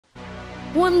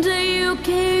One day you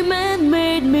came and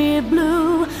made me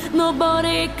blue.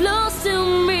 Nobody close to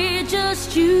me,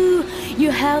 just you.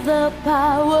 You have the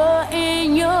power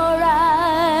in your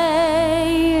eyes.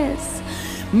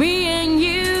 Me and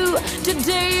you,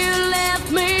 today